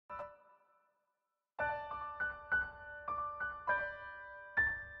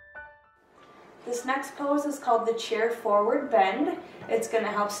This next pose is called the chair forward bend. It's going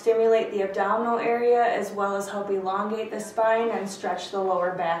to help stimulate the abdominal area as well as help elongate the spine and stretch the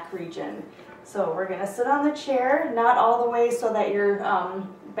lower back region. So we're going to sit on the chair, not all the way so that your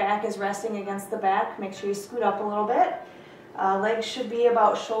back is resting against the back. Make sure you scoot up a little bit. Legs should be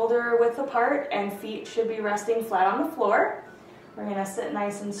about shoulder width apart and feet should be resting flat on the floor. We're going to sit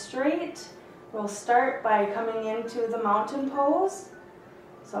nice and straight. We'll start by coming into the mountain pose.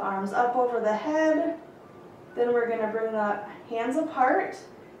 So arms up over the head. Then we're going to bring the hands apart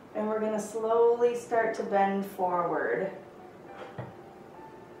and we're going to slowly start to bend forward.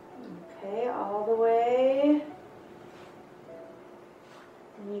 Okay, all the way.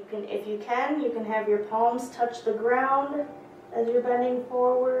 And you can, if you can have your palms touch the ground as you're bending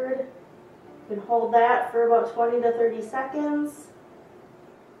forward. You can hold that for about 20 to 30 seconds.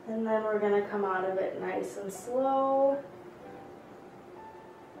 And then we're going to come out of it nice and slow.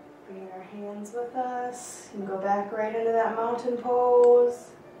 Bring our hands with us. You can go back right into that mountain pose.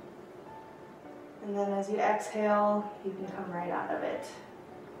 And then as you exhale, you can come right out of it.